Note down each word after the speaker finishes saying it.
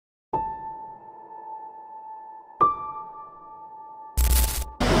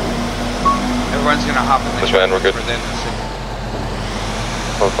Everyone's gonna hop in the This van, we're good. within the city.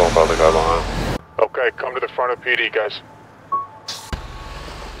 I'll call about the guy behind. Okay, come to the front of PD, guys.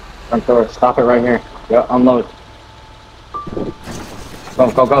 Front door, stop it right here. Yeah, unload.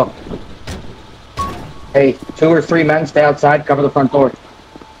 Go, go, go. Hey, 2 or 3 men, stay outside, cover the front door.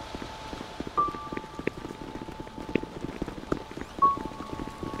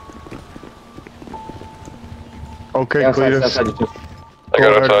 Okay, Outside, Cletus. outside, I outside. Go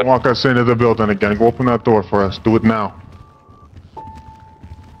got ahead outside. and walk us into the building again. Go open that door for us. Do it now.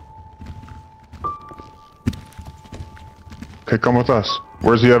 Okay, come with us.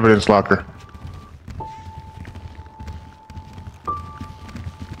 Where's the evidence locker?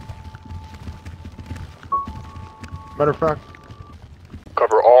 Matter of fact,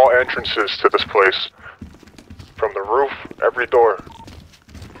 Cover all entrances to this place. From the roof, every door.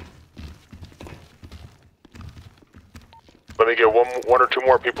 Let me get one or two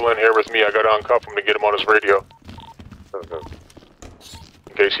more people in here with me. I gotta uncuff him to get him on his radio.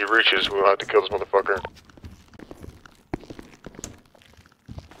 In case he reaches, we'll have to kill this motherfucker.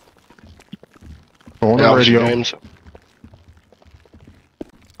 go on the radio.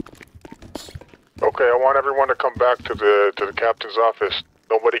 Okay, I want everyone to come back to the captain's office.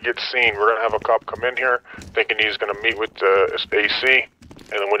 Nobody gets seen. We're gonna have a cop come in here, thinking he's gonna meet with the AC, and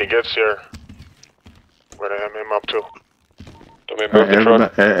then when he gets here, we're gonna have him up too. Don't we move the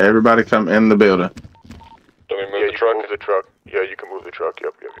truck? Everybody come in the building. Don't we Yeah, move you the can truck? move the truck. Yeah, you can move the truck.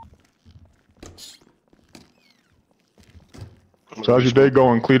 Yep, yep. So how's your day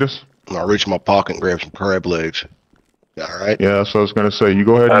going, Cletus? I'll reach in my pocket and grab some crab legs. Alright? Yeah, that's what I was gonna say. You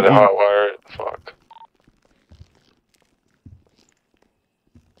go ahead I had and a eat. hot wire. Fuck.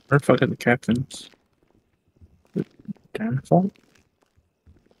 We're fucking the captains. Damn fault.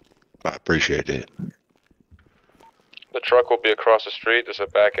 I appreciate it. The truck will be across the street. There's a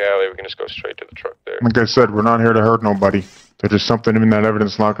back alley. We can just go straight to the truck there. Like I said, we're not here to hurt nobody. There's just something in that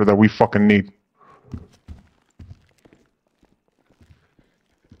evidence locker that we fucking need.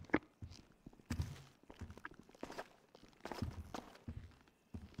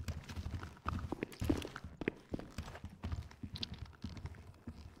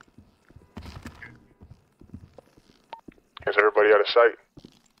 Is everybody out of sight?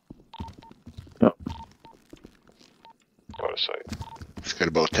 Out of sight. Just got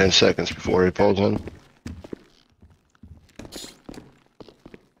about 10 seconds before he pulls in.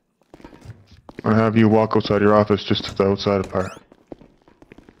 I'm gonna have you walk outside your office just to the outside part.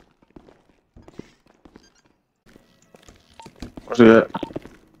 Where's he at?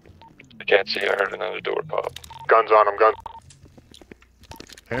 I can't see. I heard another door pop. Guns on him, guns.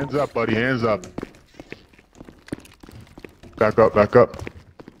 Hands up, buddy, hands up. Back up, back up.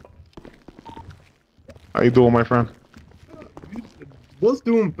 How you doing, my friend? What's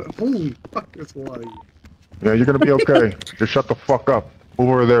doing? Holy fuck, that's why. Yeah, you're gonna be okay. Just shut the fuck up. Move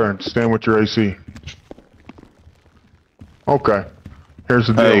over there and stand with your AC. Okay. Here's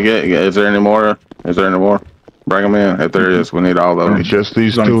the deal. Hey, is there any more? Is there any more? Bring them in. If there is, we need all of them. It's just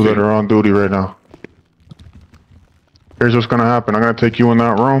these two that are on duty right now. Here's what's gonna happen. I'm gonna take you in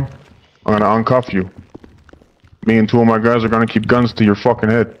that room. I'm gonna uncuff you. Me and 2 of my guys are gonna keep guns to your fucking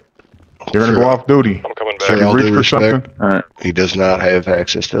head. You're gonna go off duty. I'm coming back. Sure, You all reach due for respect, something? Alright. he does not have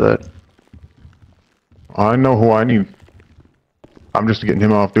access to that. I know who I need. I'm just getting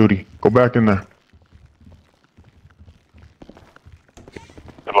him off duty. Go back in there.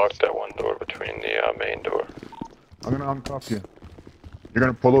 I locked that one door between the main door. I'm gonna uncuff you. You're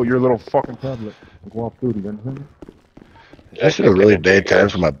gonna pull out your little fucking tablet and go off duty. You understand me? This is a really bad time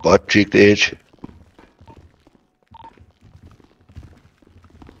for my butt cheek to itch.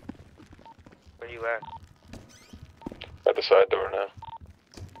 Where you at? At the side door now.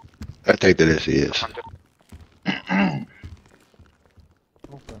 I think that is he is.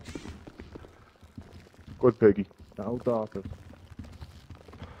 Okay. Good, Piggy. Out the office.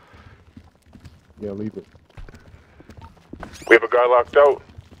 Yeah, leave it. We have a guy locked out.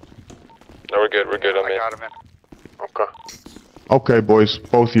 No, we're good. We're good. I'm I in. got him in. Okay. Okay, boys,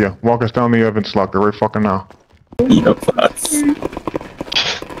 both of you, walk us down the evidence locker right fucking now.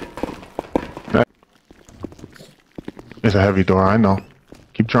 It's a heavy door, I know.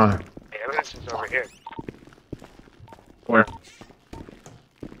 Keep trying. The evidence is over here. Where?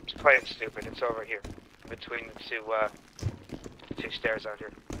 Just playing stupid. It's over here. Between the two stairs out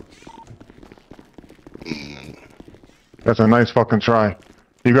here. That's a nice fucking try.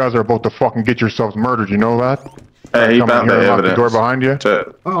 You guys are about to fucking get yourselves murdered, you know that? Hey, he Come in found here the and lock evidence. the door behind you?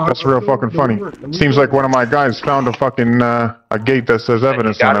 Oh, That's real fucking funny. Seems like one of my guys found a fucking, a gate that says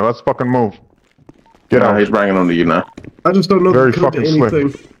evidence on it. Let's fucking move. Get No, out. he's bringing them to you now. I just don't know Very if it comes to fucking slick.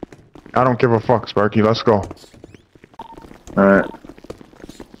 anything. I don't give a fuck, Sparky. Let's go. Alright.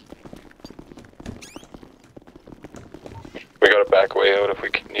 We gotta back way out if we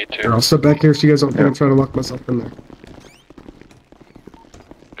need Here, to. I'll step back here so you guys don't think I'm trying to lock myself in there.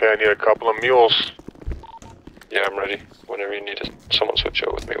 Okay, I need a couple of mules. Yeah, I'm ready. Whenever you need it, someone switch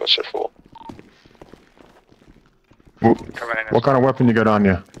out with me once they're full. What kind of weapon you got on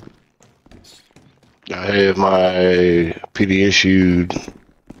you? I have my PD issued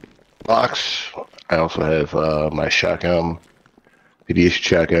box. I also have my shotgun, PD issued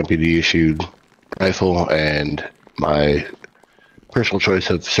shotgun, PD issued rifle, and my personal choice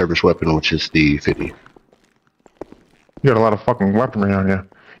of service weapon, which is the 50. You got a lot of fucking weaponry on you.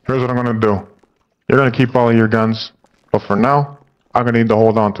 Here's what I'm gonna do. You're gonna keep all of your guns, but for now, I'm gonna need to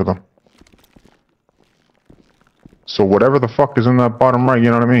hold on to them. So whatever the fuck is in that bottom right, you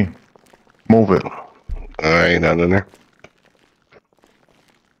know what I mean? Move it. Ain't nothing in there.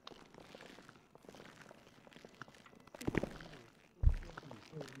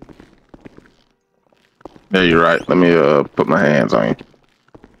 Yeah, you're right. Let me put my hands on you.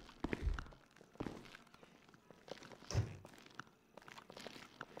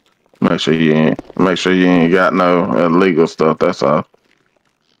 Make sure you ain't got no illegal stuff. That's all.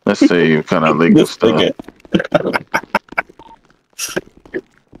 Let's see what kind of legal stuff.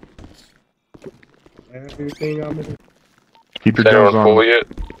 Everything I'm in. Keep your Is anyone guns on. full yet?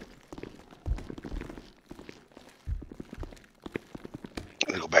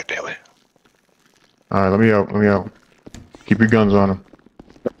 Let me go back that way. All right, let me out. Let me out. Keep your guns on them.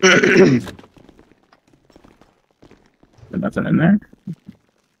 There's nothing in there.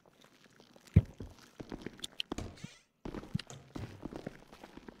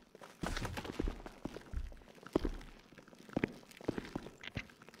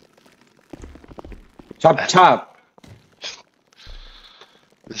 Chop, chop.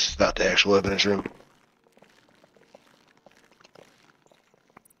 This is not the actual evidence room.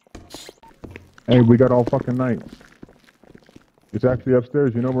 Hey, we got all fucking night. It's actually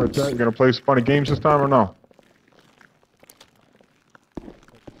upstairs. You know where it's at? You gonna play funny games this time or no?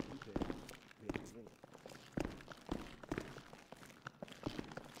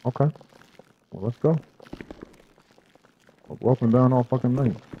 Okay. Well, let's go. We're up and down all fucking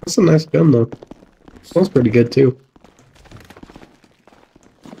night. That's a nice gun, though. Smells pretty good, too.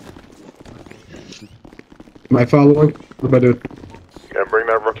 Am I following? What am I doing? Yeah, bring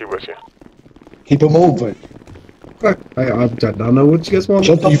that rookie with you. Keep it moving. I don't know what you guys want.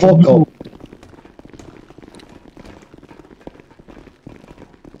 Shut the fuck up.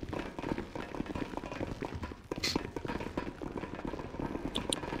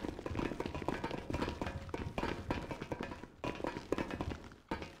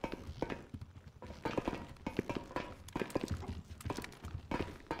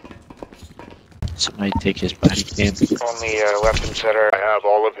 Somebody take his body cam. Only weapons that are. I have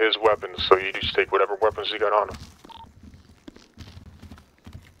all of his weapons, so you just take whatever weapons you got on him.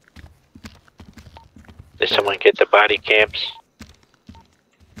 Did someone get the body cams?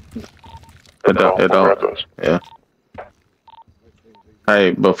 It don't. Grab those. Yeah.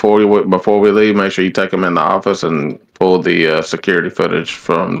 Hey, before we leave, make sure you take them in the office and pull the security footage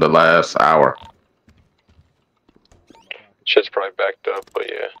from the last hour. Shit's probably backed up, but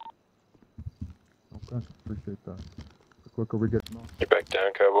yeah. Okay, appreciate that. The quicker we get. You're back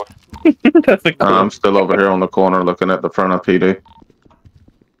down, cowboy. I'm still over here on the corner looking at the front of PD.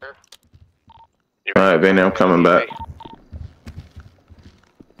 Alright, Vinny, I'm coming back.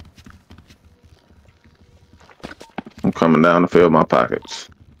 I'm coming down to fill my pockets.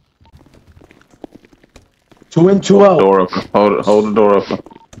 2 in, 2 out. Door open. Hold the door open.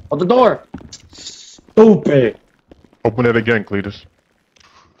 Hold the door. Stupid. Open it again, Cletus.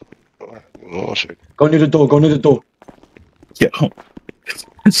 Oh, shit. Go near the door. Go near the door. Yo,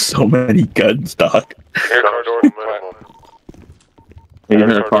 so many guns, Doc. Here, car door. You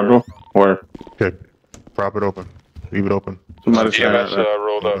hear a car door? Where? Okay, prop it open. Leave it open. Somebody's EMS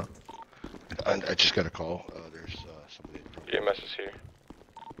rolled up. I just got a call. There's somebody. EMS is here.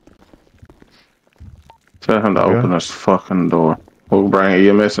 Tell him to open this fucking door. We'll bring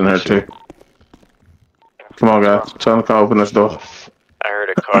EMS in here too. Come on, guys. Tell him to open this door. I heard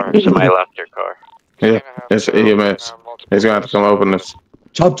a car. Somebody left their car. Yeah, it's EMS. He's gonna have to come open this.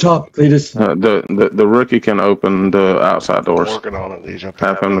 Chop, chop, Cletus. The rookie can open the outside I'm doors. working on it. These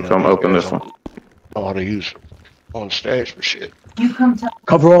Have him to come open this one. I ought to use on stash for shit.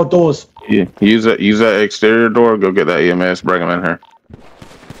 Cover all doors. Yeah, use that exterior door. Go get that EMS. Bring him in here.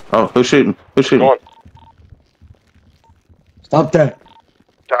 Oh, who's shooting? Who's shooting? Go on. Stop that.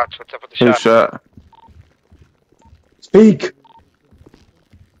 Docs, what's up with the Who's shot? shot? Speak.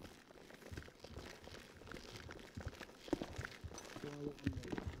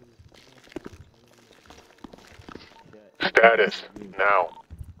 Status, now.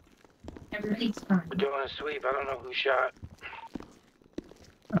 Everything's fine. We're doing a sweep. I don't know who shot.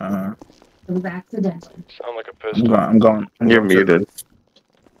 It was accidental. Sound like a I'm pistol. going. I'm going. You're muted.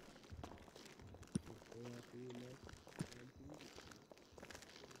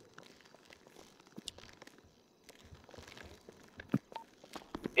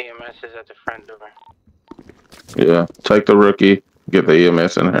 EMS is at the front door. Yeah, take the rookie. Get the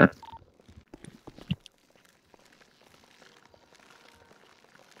EMS in here.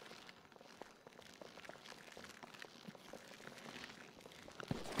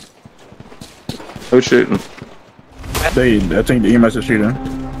 Who's shooting? I think the EMS is shooting.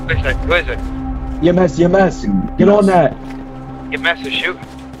 Who is it? EMS, EMS. Get on that. EMS is shooting.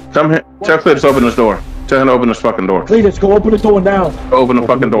 Come here. Tell Cletus to open this door. Tell him to open this fucking door. Cletus, go open the door now. Open the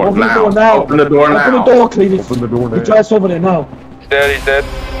fucking door Open the now. door now. Open the door now. Open the door, Cletus. Open the door now. Get your ass over there now. He's dead, he's dead.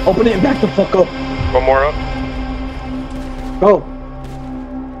 Open it and back the fuck up. One more up. Go.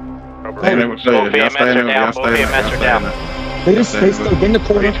 Stay there, Both EMS are down. Both EMS are down. Cletus, stay still. Get in the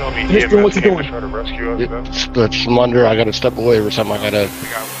corner. Finish doing what you're doing. Try to rescue us, then? It's from under. I gotta step away or something. I gotta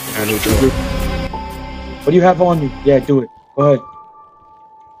do it. What do you have on you? Yeah, do it. Go ahead.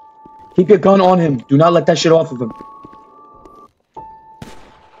 Keep your gun on him. Do not let that shit off of him.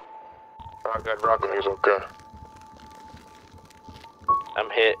 Oh, good, Rock, he's okay. I'm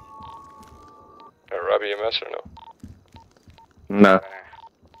hit. Rob EMS or no? No.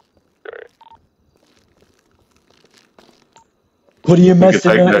 Alright. Put EMS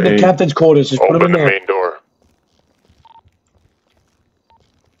You in can take the that, captain's quarters. Just put him Open in the there. main door.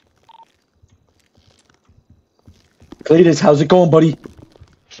 Cletus, how's it going, buddy?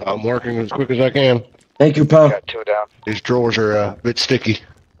 So I'm working as quick as I can. Thank you, pal. Got two down. These drawers are a bit sticky.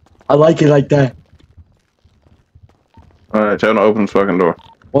 I like it like that. Alright, tell him to open this fucking door.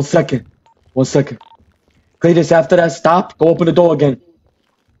 1 second. 1 second. Cletus, after that stop, go open the door again.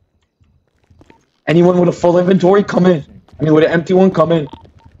 Anyone with a full inventory, come in. I mean, with an empty one, come in.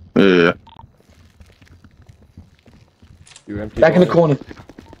 Yeah. You empty? Back in the corner.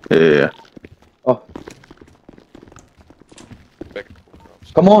 Yeah. Oh.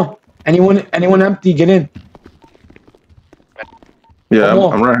 Come on. Anyone empty, get in. Yeah, One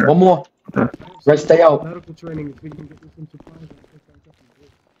more. I'm right here. One more. Rest, stay out. Medical training, if we can get this in supplies.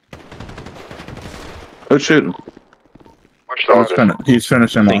 Who's shooting? He's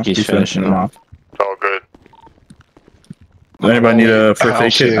finishing I think off. he's He's finishing finishing off. All good. Does anybody need a first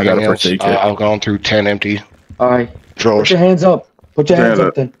aid kit? I got a first aid kit. I've gone through 10 empty All right. Put drawers. your hands up. Put your hands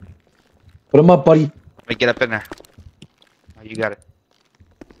up then. Put them up, buddy. Let me get up in there. Oh, you got it.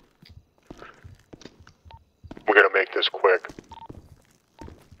 We're gonna make this quick.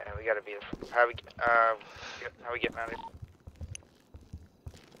 Yeah, we gotta be. How we getting out of here?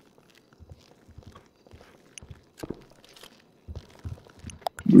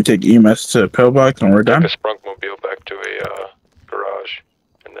 We take EMS to pillbox and we're Take done. the Sprunk mobile back to a garage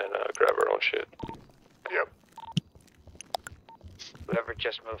and then grab our own shit. Yep. Whoever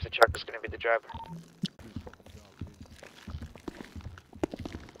just moves the truck is gonna be the driver.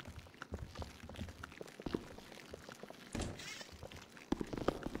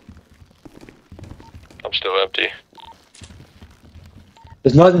 I'm still empty.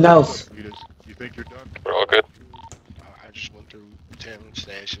 There's nothing else. You think you're done? We're all good. I just went through 10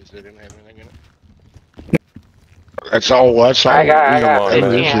 stashes. They didn't have anything in it. That's all. That's all. I got Yeah,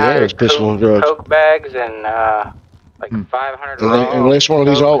 1,500 pistol and drugs. Coke bags and like 500 Unless one of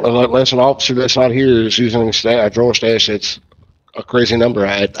these, unless an officer that's not here is using a drawer stash, that's a crazy number.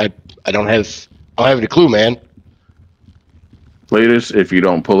 I don't have any clue, man. Ladies, if you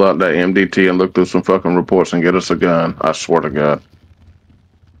don't pull out that MDT and look through some fucking reports and get us a gun, I swear to God.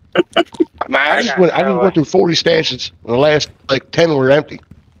 I just went through 40 stashes. And the last 10 were empty.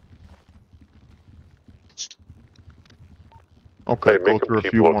 Okay, Hey, go make through a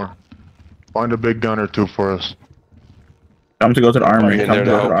them few keep more. Find a big gun or two for us. Come to go to the armory. Right in Come there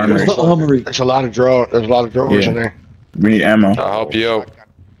to to go to the help you. armory. Where's the armory? There's a lot of drawers in there. We need ammo. I'll help you out.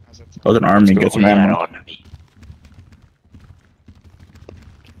 Go to the armory and get some ammo.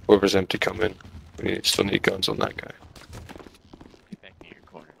 Whoever's empty, come in. We still need guns on that guy. Back in your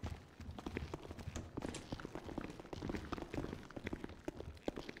corner.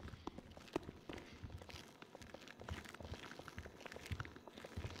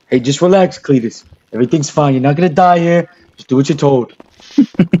 Hey, just relax, Cletus. Everything's fine. You're not gonna die here. Just do what you're told.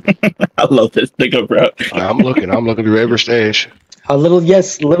 I love this nigga, bro. I'm looking through every stash. A little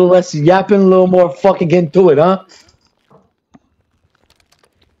yes, a little less yapping, a little more fucking getting to it, huh?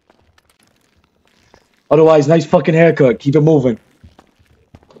 Otherwise, nice fucking haircut. Keep it moving.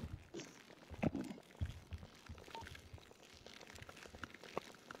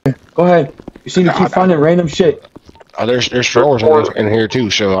 Go ahead. You seem to keep finding random shit. There's drawers in here too,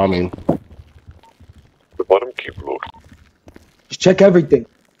 so I mean. Let him keep looking. Just check everything.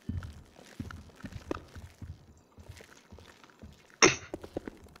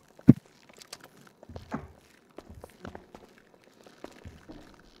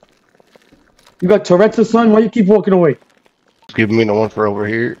 You got Tourette's or son? Why you keep walking away? It's giving me the one for over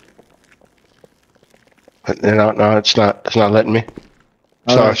here. No, it's not letting me.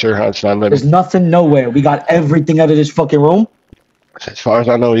 Sorry, sir, it's not letting There's me. nothing nowhere. We got everything out of this fucking room. As far as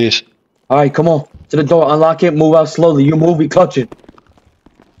I know, yes. Alright, come on. To the door, unlock it, move out slowly. You move, we clutch it.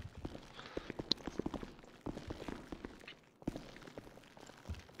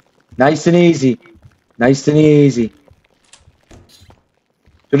 Nice and easy. Nice and easy.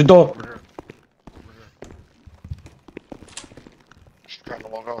 To the door. Just trying to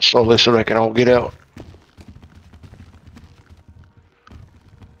walk out slowly so they can all get out.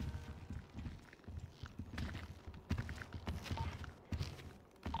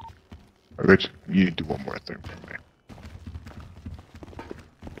 You need to do one more thing for me.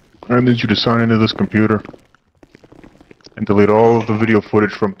 I need you to sign into this computer and delete all of the video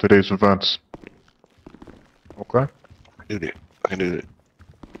footage from today's events. Okay? I can do it.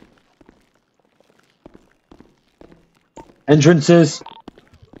 Entrances.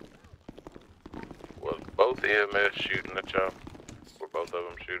 Was both EMS shooting at y'all? Were both of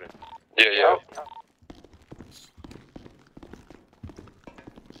them shooting? Yeah.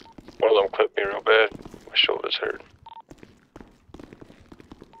 One of them clipped me real bad. My shoulders hurt.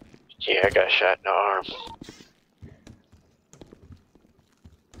 Yeah, I got shot in the arm.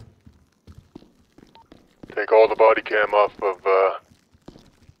 Take all the body cam off of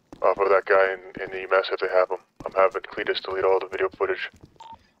that guy in the EMS if they have him. I'm having Cletus delete all the video footage.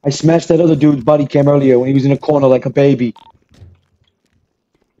 I smashed that other dude's body cam earlier when he was in a corner like a baby.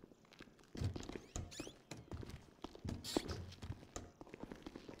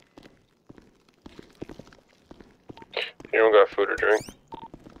 You don't got food or drink?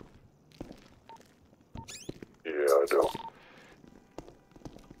 Yeah, I do.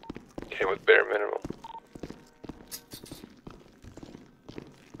 Came with bare minimum.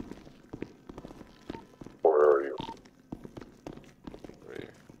 Where are you? Right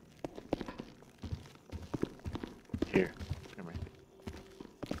Here. Come here.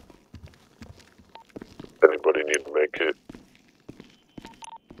 Anybody need to make it?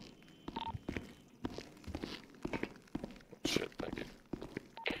 Shit, thank you.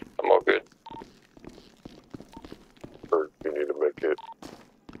 I'm all good. Or you need to make it?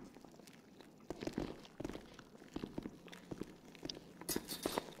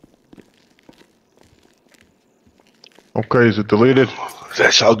 Okay, is it deleted?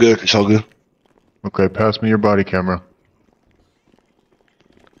 That's all good. It's all good. Okay, pass me your body camera.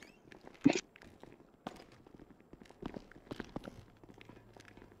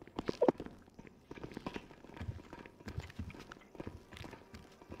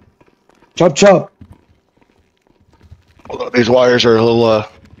 Chop chop. Hold on, these wires are a little,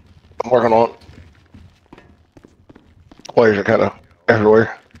 I'm working on. Wires are kind of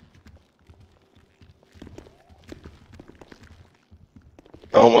everywhere.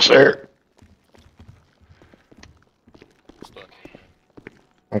 Almost there.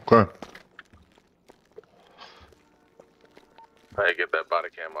 Okay. I get that body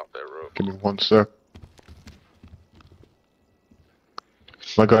cam off that roof. Give me 1 sec.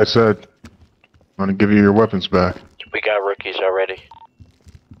 Like I said, I'm gonna give you your weapons back. We got rookies already.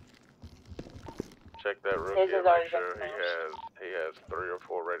 Check that rookie and make sure he has 3 or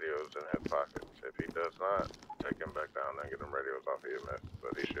 4 radios in his pockets. If he does not, take him back down and get them radios off EMS.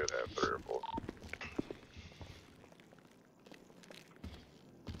 But he should have 3 or 4.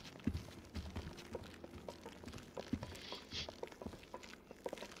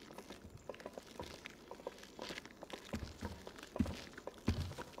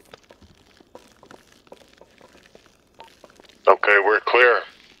 Okay, we're clear.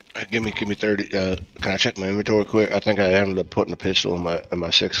 Give me 30. Can I check my inventory quick? I think I ended up putting a pistol in my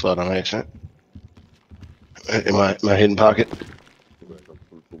 6 slot on accident. In my hidden pocket.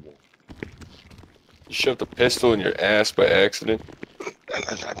 You shoved a pistol in your ass by accident?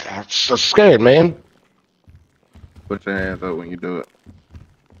 I'm so scared, man. Put your hands up when you do it.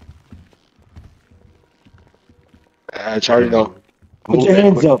 It's already done. Put your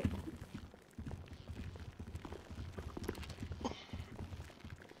hands up.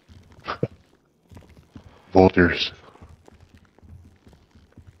 Vultures.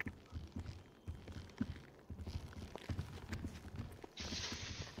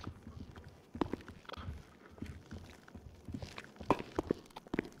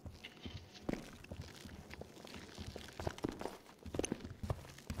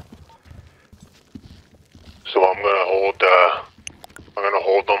 So I'm gonna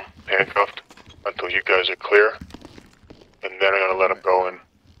hold them handcuffed until you guys are clear, and then I'm gonna let them go and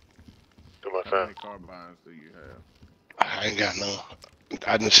do my How thing. many carbines do you have? I ain't got no.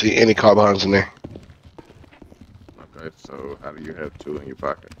 I didn't see any carbines in there. Okay, so how do you have 2 in your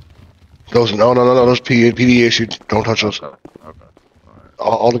pocket? Those no. Those PD issued. Don't touch those. Okay. Okay. All right.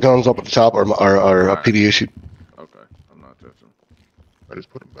 All the guns up at the top are Alright. PD issued. Okay. I'm not touching them. I just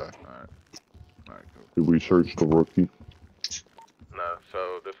put him back. All right. All right. Cool. Did we search the rookie? No.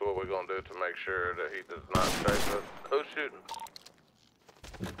 So this is what we're gonna do to make sure that he does not chase us. Who's shooting?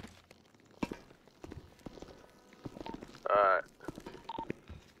 All right.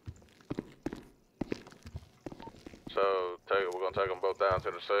 So we're gonna take them both down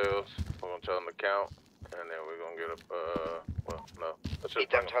to the cells. We're gonna tell them to count, and then we're gonna get a well, no. Let's just Need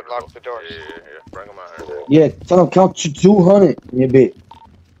them to unlock the doors. Yeah. Bring them out here. Yeah, tell them count to 200 in your bit.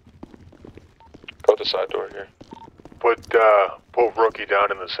 Go to the side door here. Put Rookie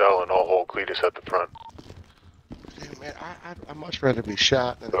down in the cell, and I'll hold Cletus at the front. Dude, man, I'd much rather be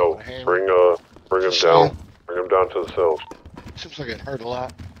shot than No, hammered. bring him down. Bring him down to the cells. Seems like it hurt a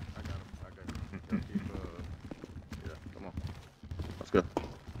lot. I got him. Yeah. Come on. Let's go.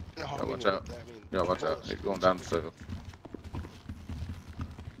 No, Yeah, watch out. Yeah, watch out. He's going down the cell.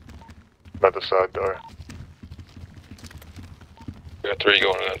 At the side door. We got 3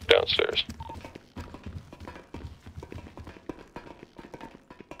 going downstairs.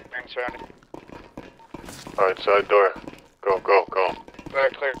 Ring surrounded. Alright, side door. Go.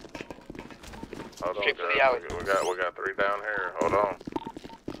 Clear. Hold on, Straight for the guys. alley. We got 3 down here. Hold on.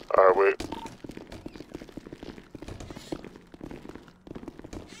 Alright, wait.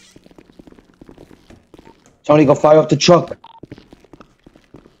 Tony, go fire up the truck.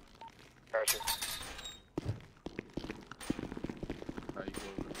 Gotcha. How you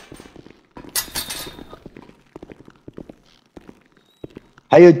close it?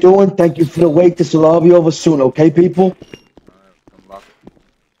 How you doing? Thank you for the wait. This will all be over soon, okay, people? All right. Come lock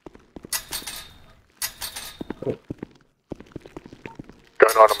it.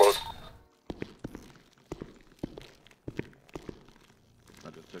 Gun on the move. I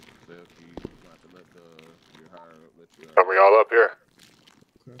just took the cell keys. You have to let your higher let you Are we all up here?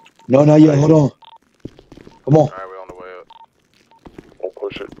 No, not yet. Hold on. Come on. All right, we're on the way up. Don't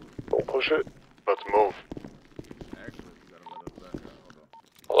push it. Let's move. Actually, you gotta let us back out.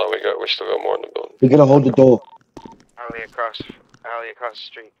 Hold on, we still got more in the building. We're gonna hold the door. Alley across the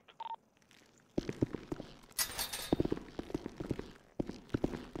street.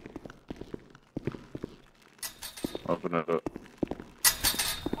 Open it up.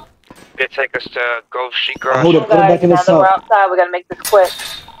 They take us to Gulf Sheet Garage. Hold it. Put it back in the Now that cell. we're outside, we gotta make this quick.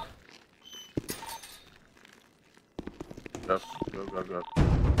 Go.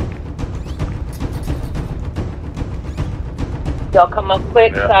 Y'all come up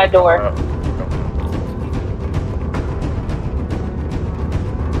quick, Yeah. side door.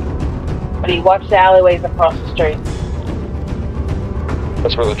 Buddy, watch the alleyways across the street.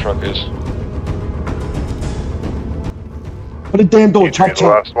 That's where the truck is. Put the damn door. These are Chop, the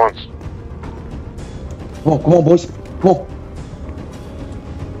chop. last ones. Come on, boys. Come on.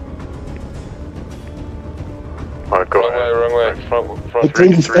 Alright, go ahead. Wrong way. Front. Hey,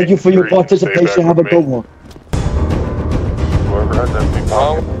 Cletus, thank you for your participation. Have a good one. Whoever has that big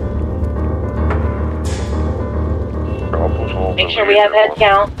pocket. I'll push holes Make in sure the we have ear head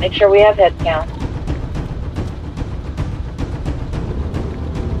count. Make sure we have head count.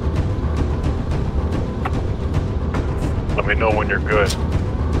 Let me know when you're good.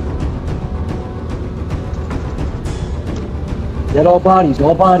 Dead all bodies.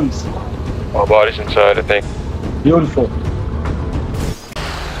 All bodies inside, I think. Beautiful.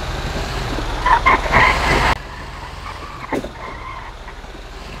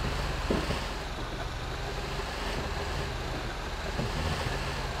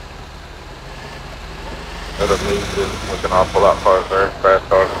 Let us leave this. We can all pull out cars there. Fast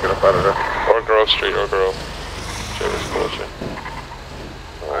cars and get up out of there. Or Grove Street, or Grove. Whichever's closer.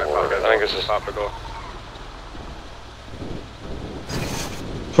 Alright, I think this is top to go.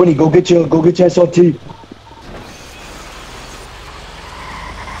 20, go get your SRT.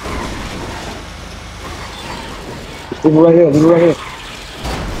 Leave it right here.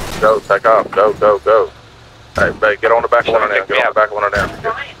 Go, take off. Go. Hey, babe, get on the back one of them. Get on the back one of them.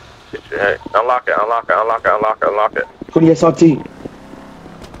 Hey, unlock it. 20 SRT.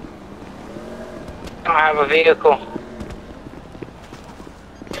 I don't have a vehicle.